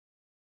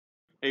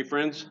Hey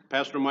friends,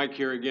 Pastor Mike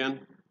here again.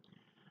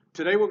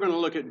 Today we're going to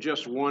look at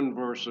just one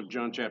verse of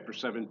John chapter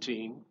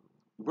 17.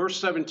 Verse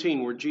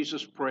 17 where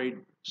Jesus prayed,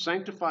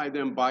 "Sanctify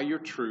them by your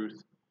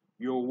truth,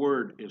 your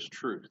word is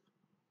truth."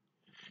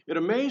 It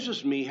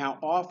amazes me how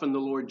often the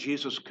Lord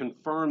Jesus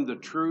confirmed the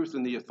truth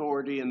and the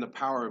authority and the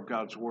power of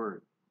God's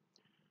word.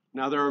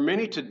 Now there are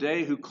many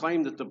today who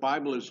claim that the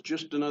Bible is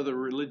just another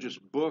religious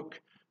book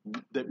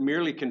that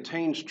merely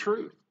contains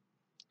truth,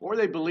 or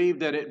they believe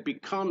that it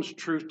becomes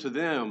truth to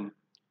them.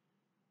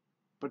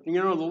 But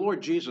the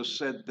Lord Jesus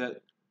said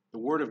that the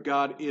Word of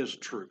God is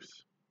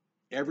truth.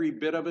 Every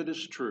bit of it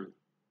is true.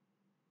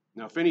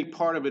 Now, if any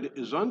part of it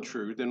is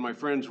untrue, then my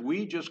friends,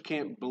 we just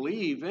can't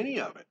believe any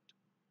of it.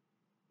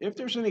 If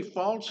there's any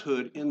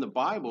falsehood in the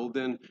Bible,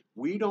 then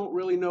we don't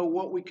really know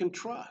what we can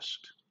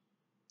trust,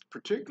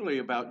 particularly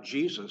about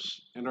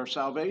Jesus and our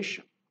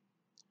salvation.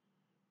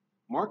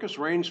 Marcus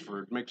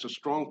Rainsford makes a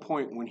strong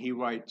point when he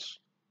writes,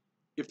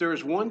 "If there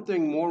is one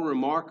thing more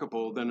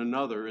remarkable than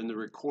another in the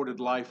recorded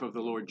life of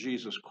the Lord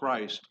Jesus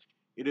Christ,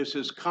 it is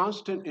his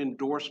constant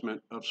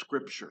endorsement of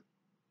Scripture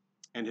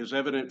and his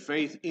evident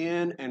faith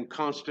in and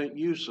constant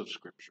use of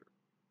Scripture.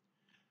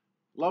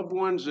 Loved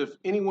ones, if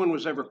anyone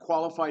was ever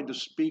qualified to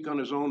speak on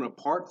his own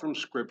apart from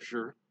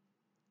Scripture,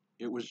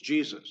 it was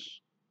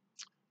Jesus,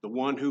 the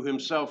one who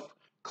himself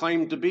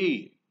claimed to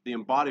be the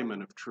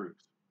embodiment of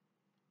truth.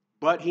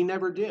 But he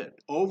never did.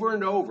 Over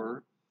and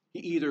over, he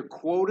either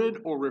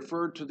quoted or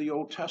referred to the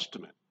Old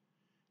Testament.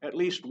 At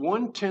least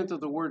 1/10 of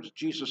the words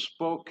Jesus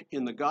spoke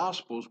in the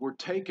Gospels were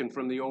taken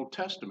from the Old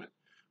Testament.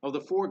 Of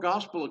the 4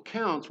 Gospel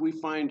accounts, we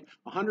find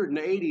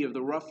 180 of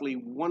the roughly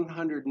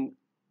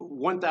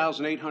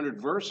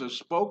 1,800 verses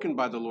spoken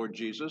by the Lord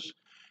Jesus,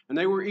 and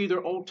they were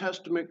either Old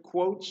Testament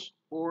quotes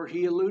or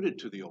he alluded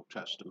to the Old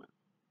Testament.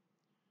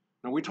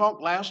 Now, we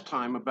talked last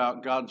time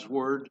about God's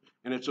Word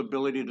and its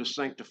ability to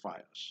sanctify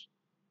us.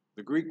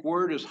 The Greek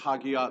word is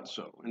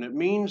hagiazo, and it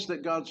means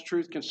that God's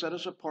truth can set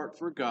us apart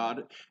for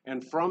God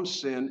and from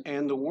sin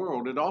and the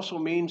world. It also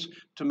means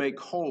to make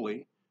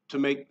holy, to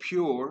make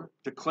pure,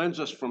 to cleanse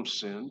us from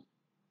sin.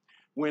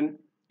 When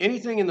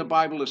anything in the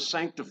Bible is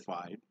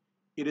sanctified,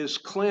 it is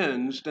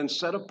cleansed and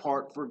set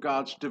apart for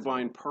God's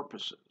divine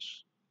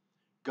purposes.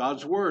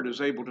 God's word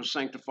is able to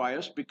sanctify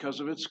us because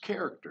of its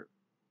character.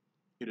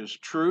 It is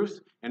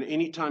truth, and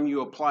anytime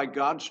you apply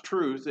God's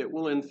truth, it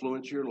will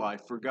influence your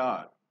life for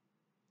God.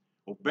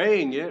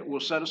 Obeying it will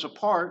set us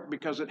apart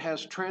because it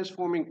has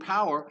transforming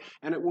power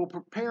and it will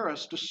prepare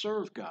us to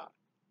serve God.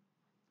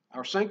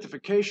 Our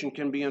sanctification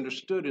can be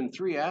understood in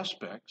 3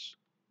 aspects.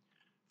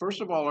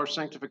 First of all, our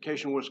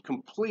sanctification was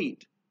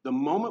complete the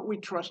moment we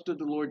trusted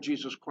the Lord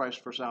Jesus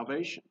Christ for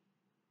salvation.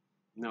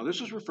 Now,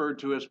 this is referred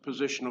to as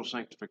positional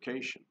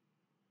sanctification.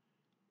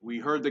 We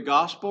heard the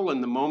gospel,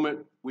 and the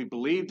moment we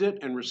believed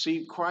it and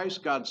received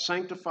Christ, God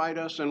sanctified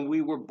us and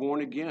we were born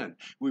again.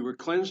 We were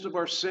cleansed of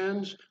our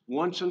sins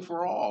once and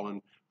for all.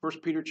 And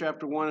 1 Peter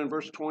chapter 1 and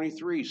verse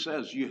 23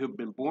 says, "You have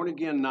been born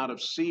again, not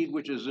of seed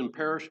which is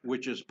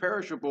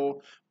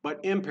perishable,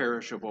 but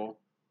imperishable.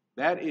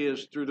 That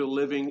is through the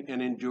living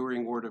and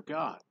enduring Word of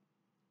God."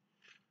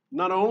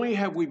 Not only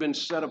have we been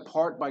set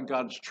apart by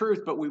God's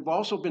truth, but we've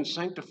also been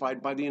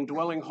sanctified by the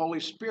indwelling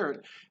Holy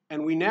Spirit,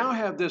 and we now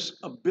have this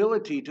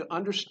ability to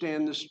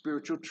understand the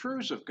spiritual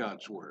truths of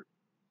God's Word.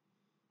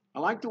 I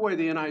like the way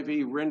the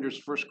NIV renders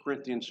 1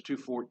 Corinthians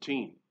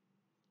 2:14.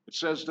 It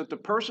says that the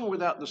person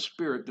without the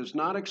Spirit does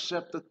not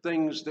accept the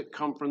things that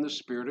come from the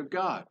Spirit of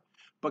God,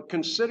 but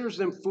considers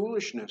them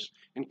foolishness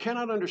and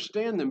cannot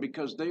understand them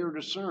because they are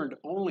discerned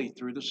only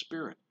through the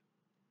Spirit.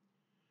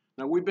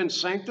 Now, we've been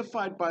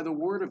sanctified by the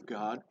Word of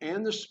God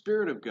and the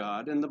Spirit of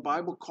God, and the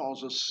Bible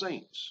calls us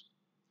saints.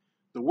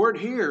 The word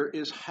here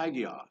is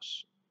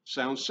hagios.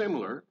 Sounds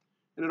similar,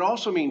 and it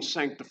also means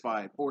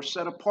sanctified or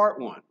set apart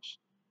ones.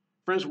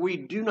 Friends, we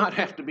do not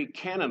have to be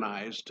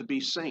canonized to be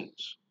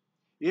saints.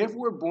 If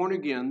we're born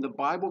again, the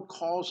Bible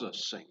calls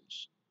us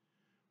saints.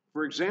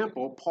 For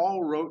example,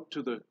 Paul wrote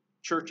to the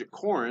church at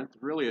Corinth,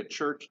 really a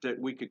church that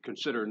we could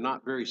consider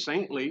not very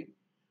saintly.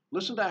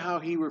 Listen to how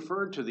he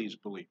referred to these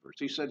believers.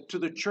 He said, "To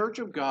the church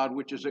of God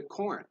which is at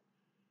Corinth,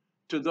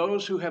 to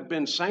those who have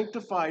been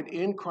sanctified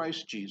in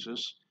Christ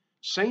Jesus,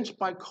 saints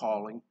by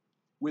calling,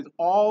 with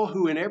all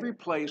who in every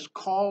place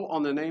call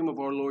on the name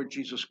of our Lord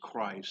Jesus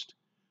Christ,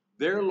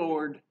 their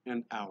Lord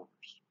and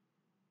ours."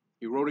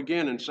 He wrote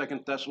again in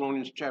 2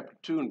 Thessalonians chapter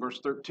 2 and verse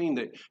 13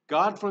 that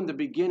God from the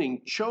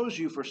beginning chose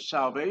you for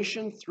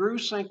salvation through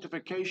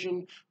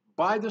sanctification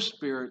by the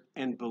Spirit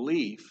and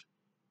belief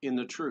in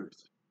the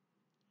truth.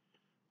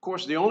 Of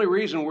course, the only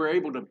reason we're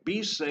able to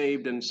be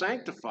saved and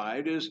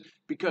sanctified is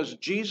because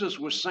Jesus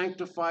was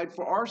sanctified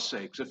for our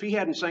sakes. If he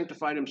hadn't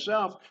sanctified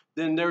himself,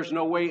 then there's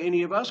no way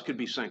any of us could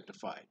be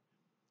sanctified.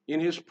 In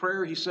his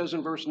prayer, he says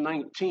in verse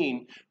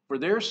 19, "For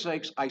their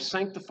sakes I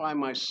sanctify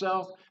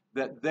myself,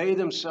 that they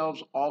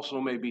themselves also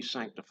may be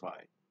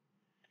sanctified."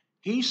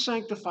 He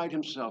sanctified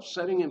himself,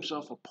 setting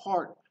himself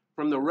apart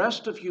from the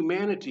rest of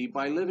humanity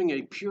by living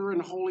a pure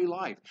and holy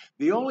life,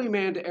 the only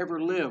man to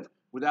ever live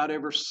without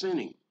ever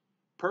sinning.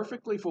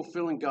 perfectly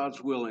fulfilling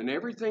God's will in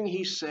everything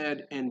he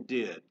said and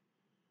did,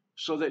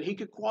 so that he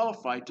could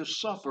qualify to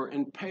suffer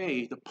and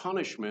pay the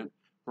punishment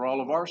for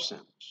all of our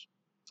sins.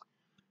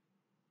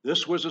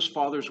 This was his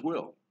Father's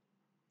will.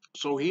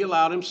 So he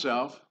allowed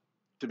himself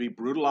to be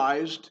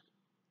brutalized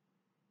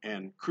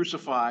and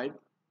crucified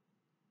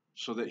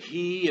so that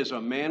he, as a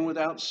man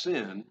without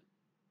sin,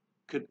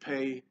 could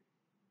pay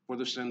for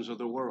the sins of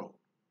the world.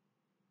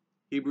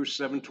 Hebrews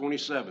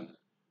 7:27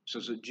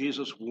 says that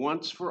Jesus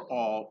once for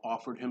all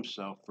offered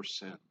himself for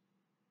sin.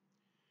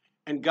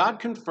 And God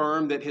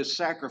confirmed that his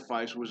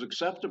sacrifice was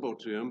acceptable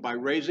to him by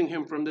raising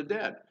him from the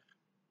dead.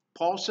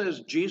 Paul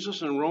says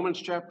Jesus in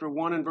Romans chapter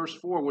 1 and verse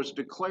 4 was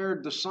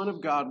declared the Son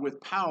of God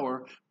with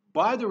power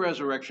by the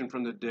resurrection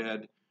from the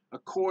dead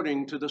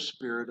according to the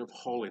Spirit of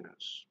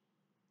holiness.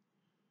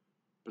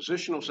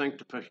 Positional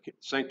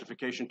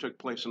sanctification took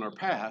place in our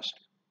past,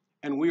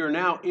 and we are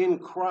now in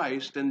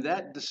Christ, and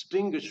that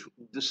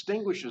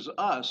distinguishes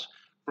us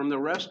from the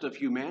rest of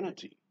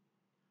humanity.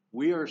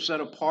 We are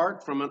set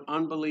apart from an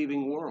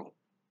unbelieving world.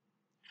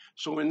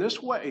 So in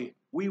this way,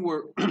 we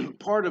were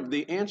part of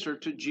the answer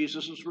to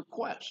Jesus'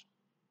 request.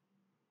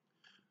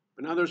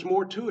 But now there's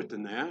more to it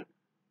than that.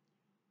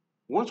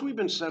 Once we've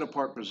been set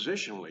apart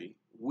positionally,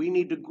 we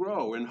need to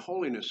grow in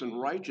holiness and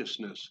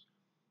righteousness.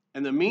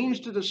 And the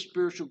means to this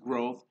spiritual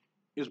growth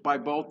is by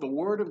both the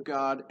Word of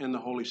God and the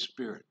Holy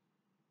Spirit.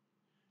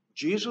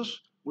 Jesus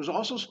was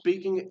also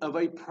speaking of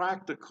a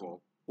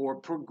practical or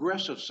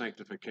progressive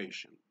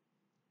sanctification,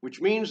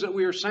 which means that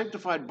we are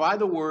sanctified by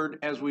the Word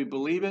as we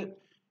believe it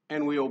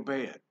and we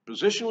obey it.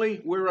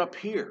 Positionally, we're up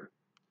here.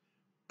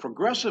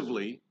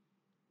 Progressively,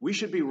 we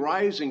should be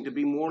rising to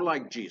be more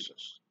like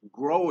Jesus,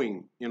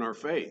 growing in our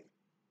faith.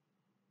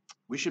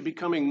 We should be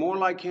becoming more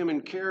like him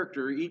in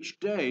character each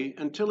day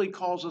until he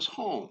calls us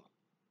home.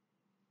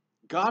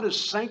 God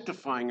is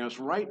sanctifying us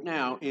right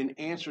now in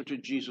answer to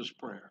Jesus'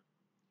 prayer.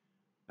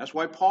 That's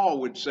why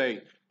Paul would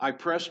say, I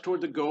press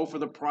toward the goal for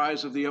the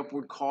prize of the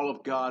upward call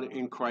of God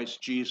in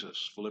Christ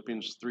Jesus,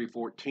 Philippians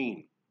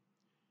 3:14.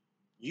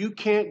 You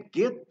can't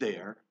get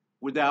there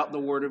without the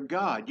Word of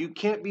God. You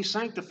can't be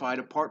sanctified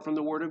apart from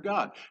the Word of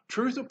God.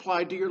 Truth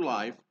applied to your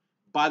life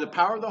by the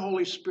power of the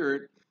Holy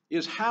Spirit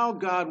is how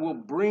God will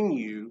bring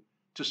you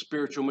to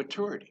spiritual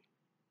maturity.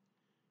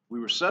 We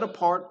were set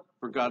apart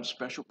for God's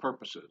special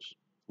purposes.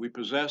 We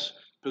possess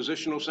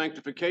positional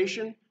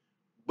sanctification,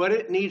 but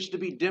it needs to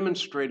be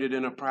demonstrated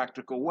in a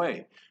practical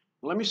way.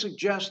 Let me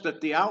suggest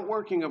that the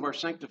outworking of our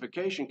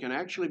sanctification can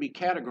actually be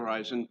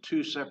categorized in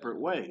two separate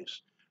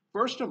ways.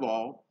 First of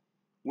all,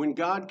 when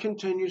God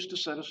continues to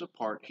set us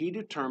apart, he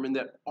determined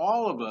that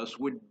all of us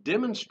would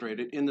demonstrate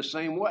it in the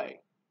same way.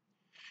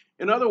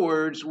 In other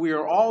words, we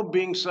are all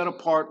being set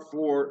apart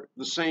for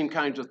the same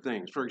kinds of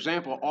things. For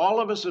example, all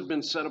of us have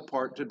been set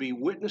apart to be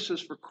witnesses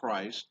for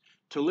Christ,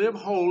 to live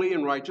holy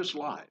and righteous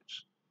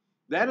lives.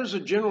 That is a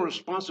general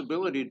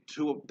responsibility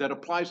that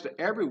applies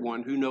to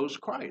everyone who knows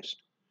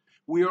Christ.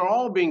 We are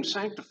all being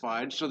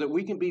sanctified so that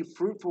we can be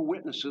fruitful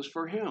witnesses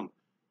for him.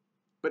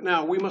 But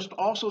now we must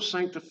also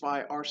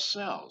sanctify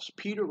ourselves.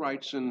 Peter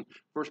writes in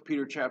 1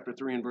 Peter chapter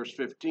 3 and verse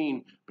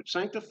 15, but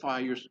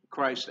sanctify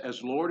Christ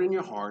as Lord in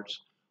your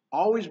hearts,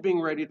 always being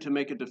ready to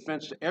make a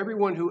defense to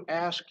everyone who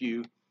asks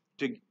you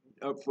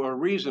for a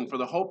reason for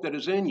the hope that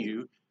is in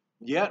you,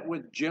 yet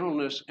with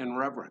gentleness and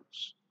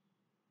reverence.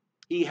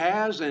 He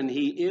has and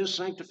he is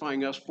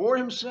sanctifying us for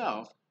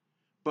himself,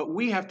 but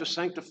we have to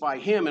sanctify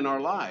him in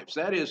our lives.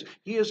 That is,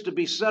 he is to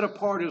be set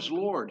apart as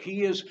Lord.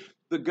 He is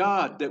the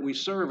God that we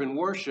serve and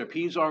worship.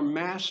 He's our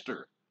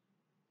master.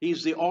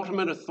 He's the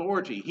ultimate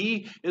authority.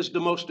 He is the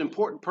most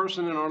important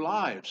person in our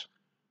lives,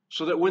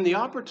 so that when the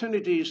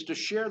opportunities to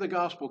share the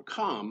gospel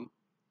come,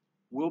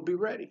 we'll be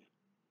ready.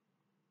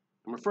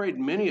 I'm afraid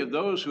many of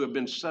those who have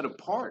been set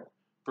apart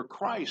for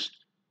Christ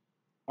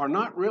are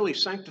not really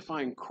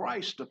sanctifying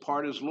Christ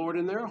apart as Lord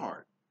in their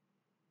heart,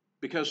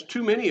 because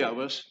too many of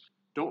us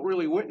don't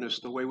really witness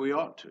the way we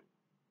ought to.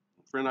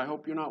 Friend, I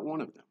hope you're not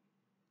one of them.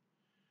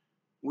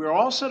 We're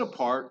all set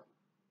apart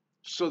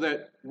so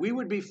that we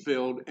would be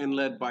filled and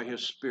led by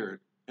his Spirit.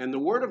 And the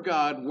Word of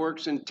God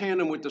works in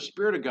tandem with the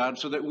Spirit of God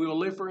so that we will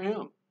live for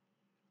him.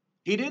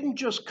 He didn't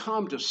just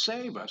come to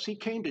save us. He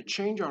came to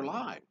change our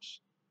lives.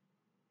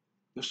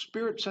 The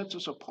Spirit sets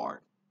us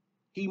apart.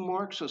 He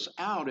marks us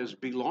out as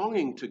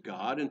belonging to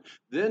God and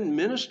then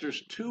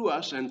ministers to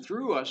us and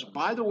through us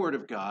by the Word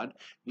of God,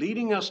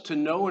 leading us to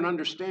know and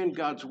understand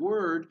God's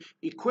Word,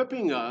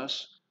 equipping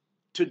us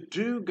to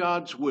do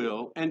God's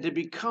will and to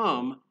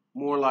become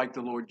more like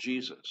the Lord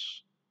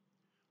Jesus.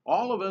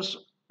 All of us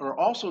are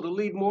also to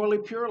lead morally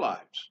pure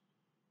lives.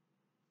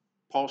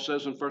 Paul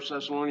says in 1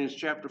 Thessalonians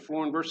chapter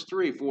 4 and verse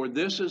 3, for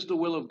this is the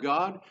will of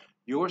God,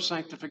 your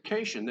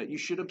sanctification, that you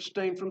should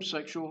abstain from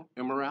sexual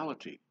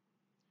immorality.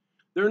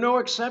 There are no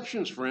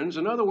exceptions, friends.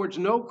 In other words,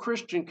 no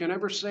Christian can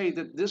ever say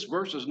that this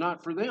verse is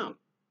not for them.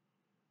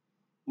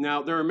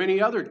 Now, there are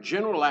many other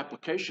general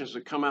applications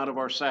that come out of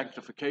our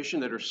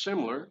sanctification that are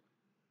similar.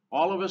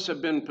 All of us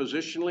have been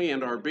positionally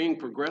and are being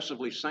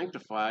progressively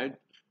sanctified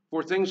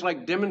for things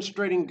like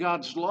demonstrating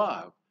God's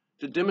love,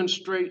 to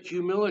demonstrate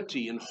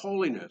humility and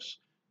holiness,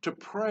 to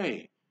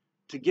pray,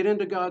 to get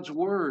into God's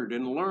Word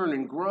and learn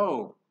and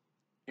grow,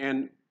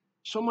 and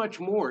so much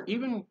more,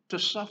 even to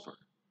suffer.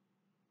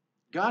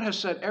 God has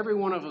set every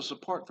one of us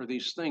apart for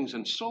these things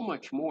and so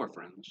much more,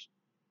 friends.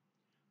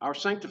 Our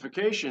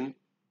sanctification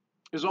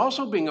is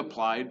also being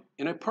applied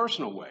in a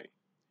personal way.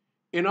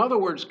 In other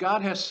words,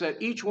 God has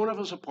set each one of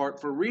us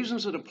apart for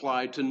reasons that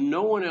apply to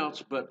no one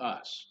else but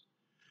us.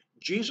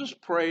 Jesus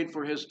prayed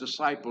for his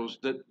disciples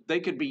that they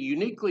could be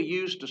uniquely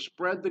used to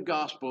spread the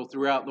gospel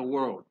throughout the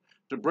world,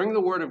 to bring the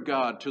word of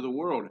God to the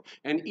world.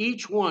 And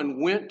each one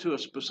went to a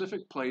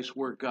specific place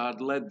where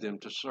God led them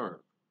to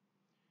serve.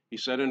 He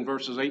said in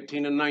verses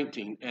 18 and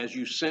 19, "As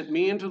you sent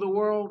me into the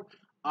world,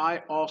 I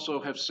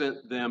also have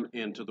sent them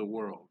into the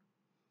world.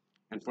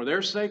 And for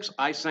their sakes,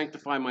 I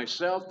sanctify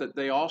myself, that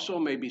they also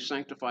may be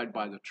sanctified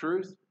by the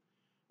truth."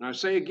 And I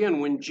say again,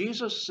 when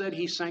Jesus said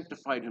he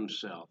sanctified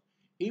himself,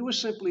 he was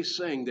simply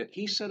saying that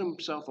he set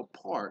himself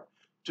apart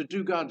to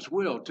do God's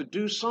will, to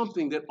do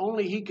something that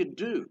only he could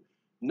do.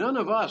 None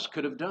of us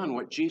could have done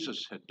what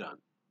Jesus had done.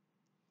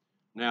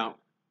 Now,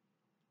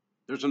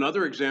 there's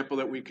another example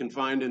that we can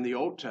find in the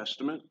Old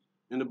Testament,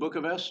 in the book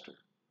of Esther.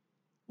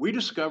 We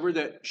discover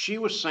that she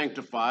was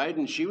sanctified,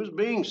 and she was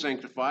being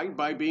sanctified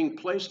by being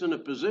placed in a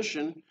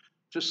position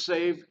to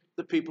save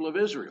the people of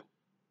Israel.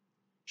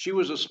 She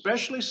was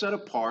especially set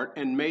apart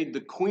and made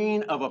the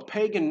queen of a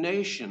pagan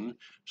nation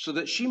so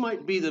that she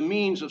might be the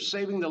means of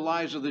saving the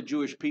lives of the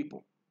Jewish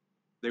people.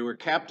 They were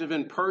captive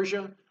in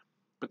Persia,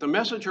 but the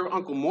message her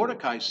uncle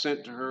Mordecai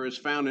sent to her is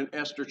found in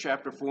Esther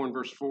chapter 4 and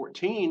verse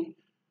 14,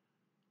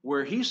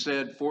 where he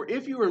said, "For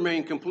if you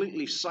remain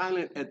completely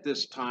silent at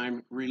this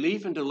time,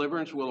 relief and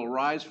deliverance will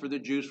arise for the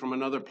Jews from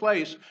another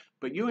place,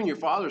 but you and your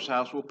father's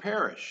house will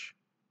perish.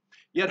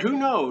 Yet who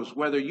knows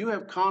whether you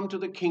have come to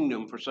the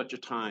kingdom for such a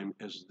time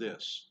as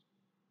this?"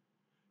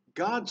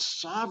 God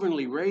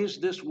sovereignly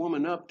raised this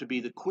woman up to be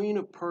the queen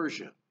of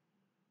Persia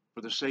for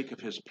the sake of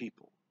his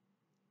people.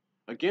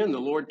 Again, the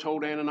Lord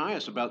told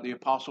Ananias about the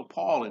Apostle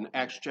Paul in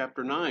Acts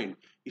chapter 9.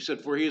 He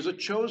said, "For he is a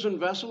chosen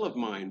vessel of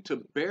mine to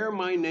bear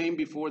my name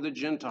before the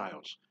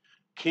Gentiles,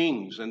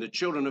 kings, and the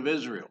children of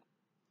Israel.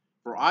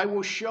 For I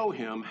will show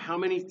him how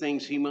many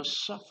things he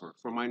must suffer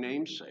for my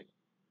name's sake."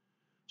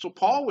 So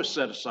Paul was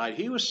set aside.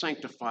 He was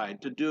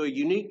sanctified to do a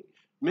unique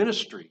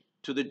ministry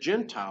to the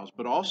Gentiles,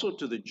 but also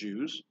to the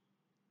Jews.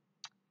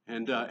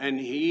 And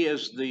he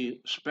is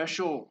the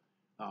special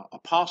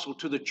apostle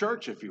to the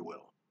church, if you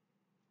will.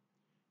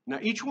 Now,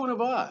 each one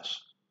of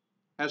us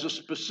has a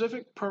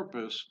specific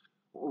purpose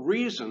or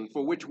reason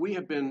for which we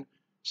have been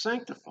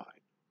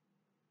sanctified.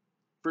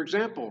 For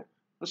example,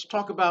 let's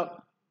talk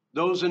about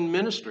those in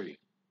ministry.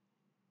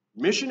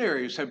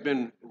 Missionaries have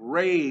been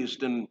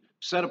raised and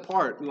set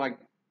apart. Like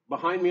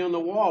behind me on the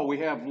wall, we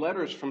have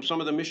letters from some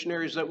of the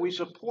missionaries that we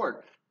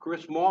support.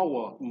 Chris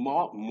Mwalwa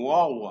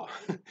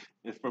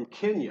from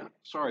Kenya.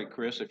 Sorry,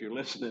 Chris, if you're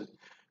listening.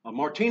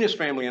 Martinez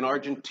family in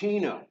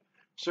Argentina.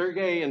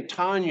 Sergey and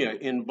Tanya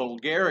in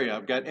Bulgaria.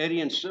 I've got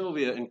Eddie and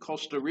Sylvia in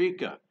Costa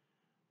Rica.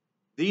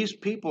 These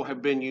people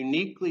have been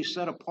uniquely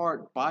set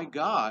apart by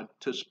God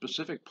to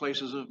specific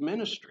places of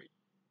ministry.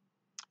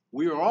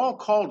 We are all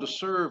called to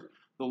serve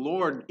the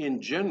Lord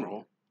in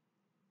general,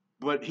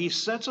 but he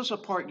sets us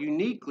apart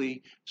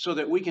uniquely so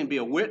that we can be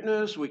a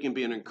witness, we can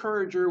be an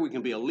encourager, we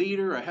can be a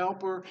leader, a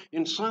helper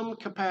in some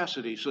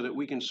capacity so that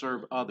we can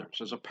serve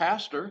others. As a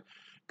pastor,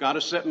 God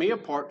has set me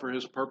apart for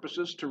his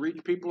purposes to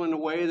reach people in a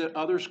way that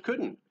others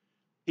couldn't.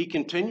 He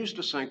continues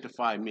to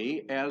sanctify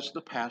me as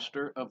the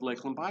pastor of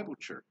Lakeland Bible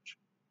Church.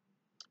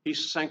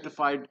 He's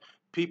sanctified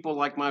people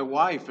like my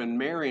wife and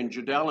Mary and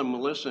Jadelle and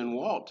Melissa and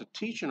Walt to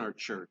teach in our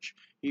church.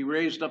 He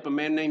raised up a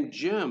man named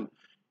Jim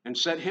and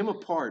set him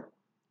apart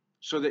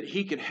so that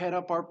he could head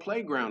up our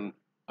playground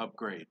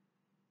upgrade.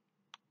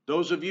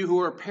 Those of you who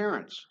are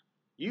parents,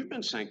 you've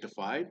been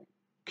sanctified,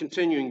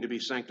 continuing to be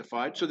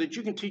sanctified, so that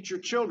you can teach your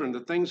children the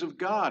things of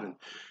God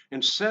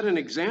and set an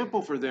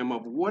example for them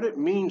of what it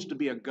means to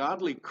be a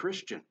godly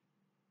Christian.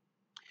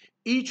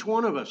 Each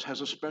one of us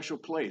has a special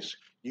place,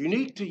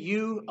 unique to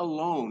you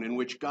alone, in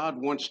which God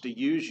wants to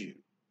use you.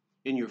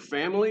 In your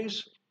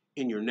families,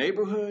 in your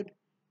neighborhood,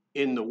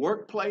 in the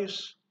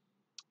workplace,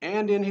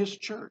 and in his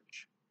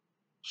church.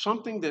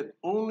 Something that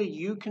only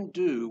you can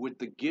do with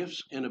the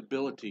gifts and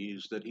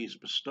abilities that he's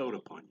bestowed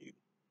upon you.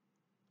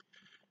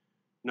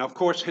 Now, of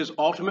course, his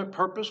ultimate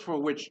purpose for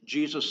which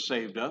Jesus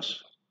saved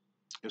us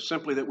is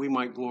simply that we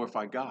might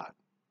glorify God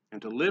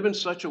and to live in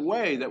such a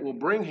way that will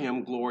bring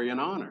him glory and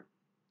honor.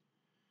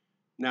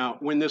 Now,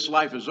 when this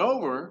life is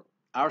over,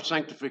 our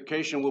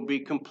sanctification will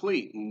be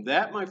complete. And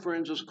that, my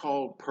friends, is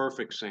called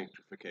perfect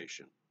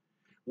sanctification,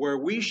 where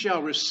we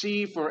shall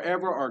receive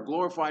forever our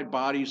glorified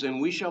bodies, and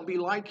we shall be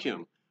like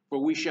him, for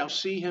we shall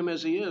see him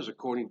as he is,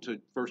 according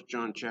to 1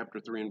 John chapter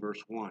 3 and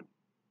verse 1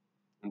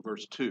 and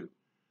verse 2.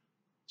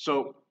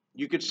 So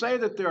you could say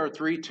that there are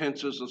three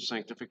tenses of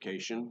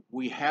sanctification.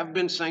 We have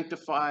been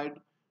sanctified.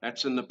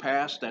 That's in the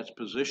past. That's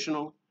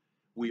positional.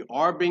 We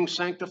are being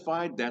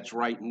sanctified. That's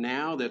right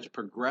now. That's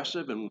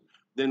progressive. And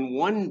then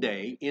one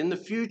day in the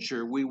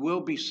future we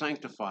will be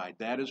sanctified.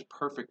 That is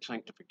perfect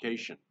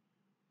sanctification.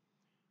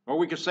 Or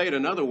we could say it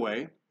another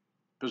way.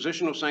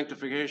 Positional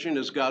sanctification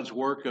is God's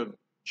work of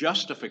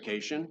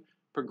justification.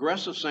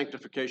 Progressive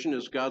sanctification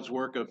is God's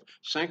work of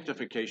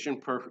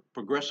sanctification,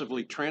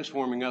 progressively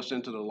transforming us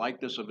into the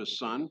likeness of His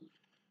Son.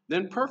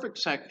 Then perfect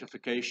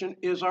sanctification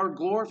is our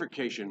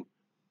glorification,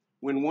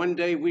 when one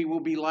day we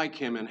will be like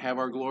Him and have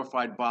our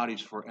glorified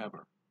bodies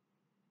forever.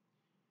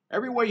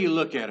 Every way you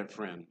look at it,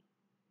 friend,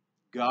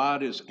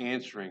 God is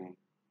answering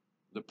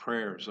the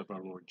prayers of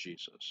our Lord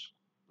Jesus.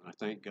 And I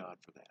thank God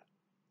for that.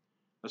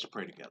 Let's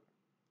pray together.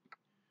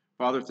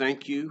 Father,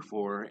 thank you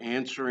for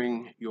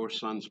answering your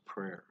Son's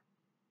prayer.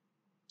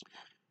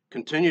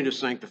 Continue to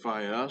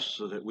sanctify us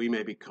so that we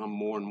may become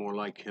more and more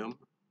like Him.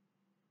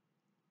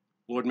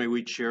 Lord, may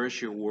we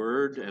cherish your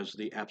word as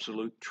the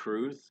absolute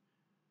truth.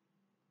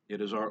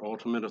 It is our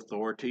ultimate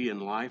authority in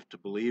life to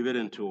believe it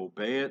and to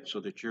obey it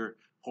so that your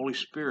Holy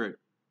Spirit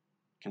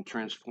can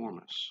transform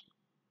us.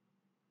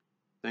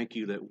 Thank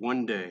you that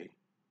one day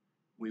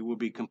we will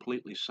be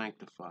completely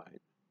sanctified,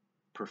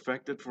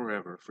 perfected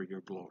forever for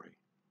your glory.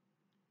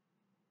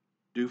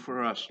 Do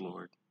for us,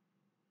 Lord,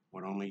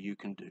 what only you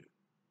can do.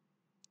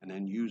 And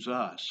then use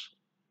us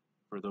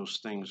for those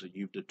things that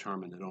you've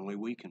determined that only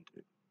we can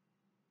do.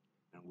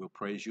 And we'll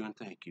praise you and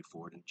thank you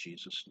for it in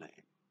Jesus' name.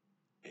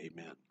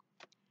 Amen.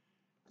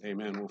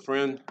 Amen. Well,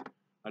 friend,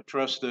 I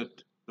trust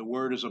that the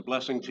word is a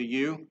blessing to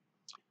you.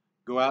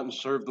 Go out and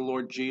serve the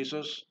Lord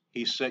Jesus.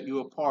 He set you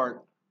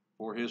apart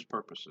for his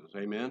purposes.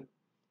 Amen.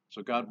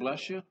 So God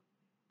bless you.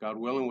 God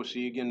willing, we'll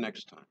see you again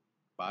next time.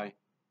 Bye.